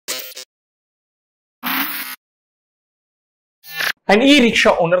An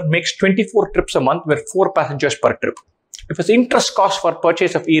e-rickshaw owner makes 24 trips a month with 4 passengers per trip. If his interest cost for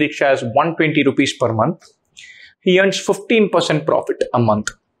purchase of e-rickshaw is 120 rupees per month, he earns 15% profit a month.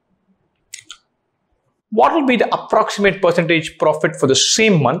 What will be the approximate percentage profit for the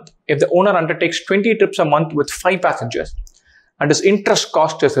same month if the owner undertakes 20 trips a month with 5 passengers and his interest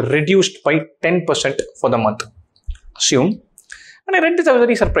cost is reduced by 10% for the month? Assume, and I read this, I was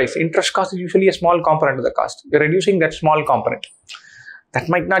very surprised. Interest cost is usually a small component of the cost. You're reducing that small component. That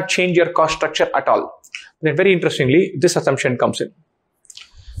might not change your cost structure at all. Then very interestingly, this assumption comes in.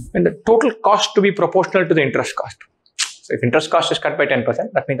 And the total cost to be proportional to the interest cost. So if interest cost is cut by 10%,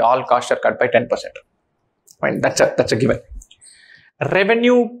 that means all costs are cut by 10%. Fine, that's a given.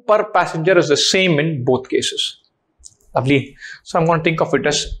 Revenue per passenger is the same in both cases. Lovely. So I'm going to think of it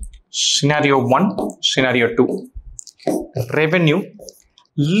as scenario 1, scenario 2. Revenue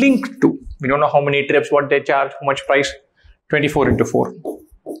linked to, we don't know how many trips, what they charge, how much price, 24 into 4.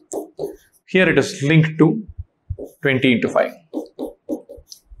 Here it is linked to 20 into 5.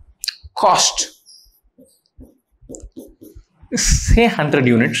 Cost, say 100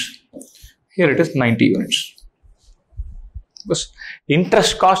 units. Here it is 90 units. Because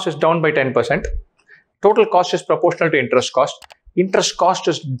interest cost is down by 10%. Total cost is proportional to interest cost. Interest cost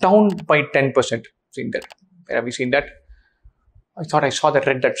is down by 10%. Seen that? Where have we seen that? I thought I saw that,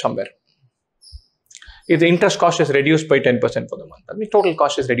 read that somewhere. If the interest cost is reduced by 10% for the month, that means total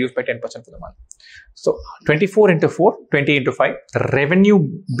cost is reduced by 10% for the month. So 24 into 4, 20 into 5, the revenue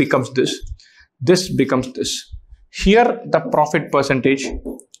becomes this. This becomes this. Here the profit percentage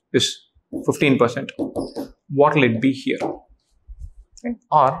is 15%. What will it be here? Okay.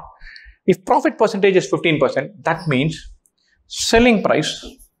 Or if profit percentage is 15%, that means selling price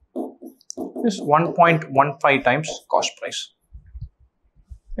is 1.15 times cost price.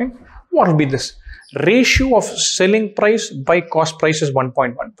 Okay. What will be this? Ratio of selling price by cost price is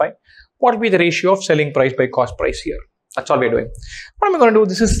 1.15. What will be the ratio of selling price by cost price here? That's all we're doing. What am I going to do?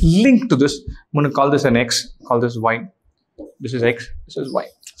 This is linked to this. I'm going to call this an X, call this Y. This is X, this is Y.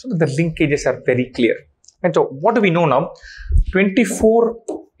 So that the linkages are very clear. And so what do we know now? 24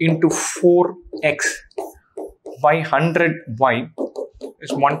 into 4X by 100Y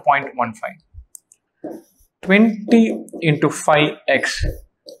is 1.15. 20 into 5X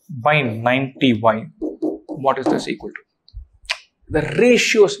by 90Y, what is this equal to? The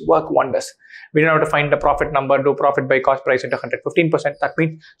ratios work wonders. We don't have to find the profit number, do profit by cost price into 115%. That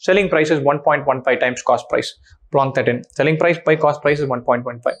means selling price is 1.15 times cost price. Plonk that in. Selling price by cost price is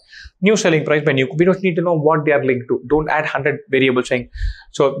 1.15. New selling price by new. We don't need to know what they are linked to. Don't add 100 variables saying,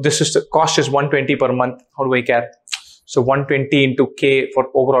 so this is the cost is 120 per month. How do I care? So 120 into K for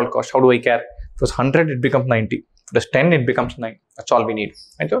overall cost. How do I care? If it's 100, it becomes 90. If it is 10, it becomes 9. That's all we need.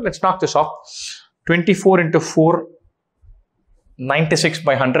 And so let's knock this off. 24 into 4, 96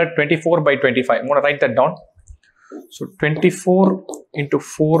 by 100, 24 by 25. I'm going to write that down. So 24 into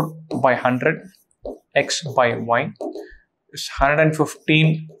 4 by 100, X by Y is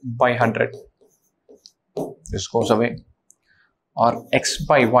 115 by 100. This goes away. Or X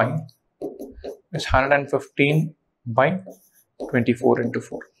by Y is 115 by 24 into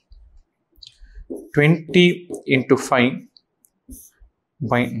 4. 20 into 5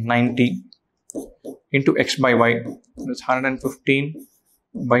 by 90 into X by Y is 115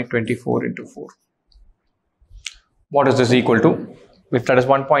 by 24 into 4. What is this equal to? If that is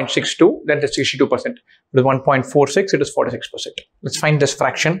 1.62, then it's 62%. If it is 1.46, it is 46%. Let's find this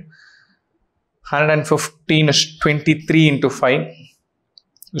fraction. 115 is 23 into 5.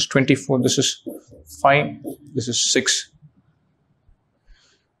 This is 24. This is 5. This is 6.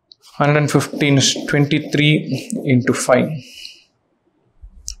 115 is 23 into 5.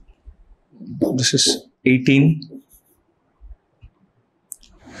 This is 18.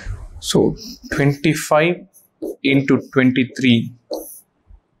 So 25 into 23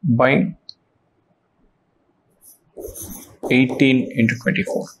 by 18 into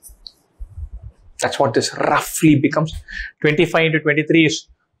 24. That's what this roughly becomes. 25 into 23 is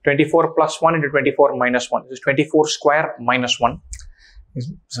 24 plus 1 into 24 minus 1. This is 24 square minus 1. It's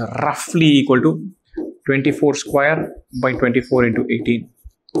roughly equal to 24 square by 24 into 18.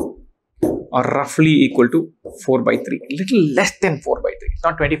 Or roughly equal to 4 by 3. Little less than 4 by 3. It's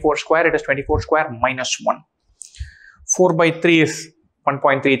not 24 square, it is 24 square minus 1. 4 by 3 is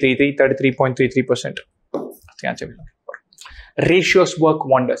 1.333, 33.33%. That's the answer we're looking for. Ratios work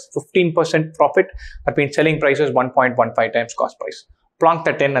wonders. 15% profit, that means selling price is 1.15 times cost price. Plonk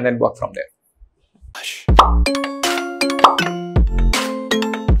that in and then work from there.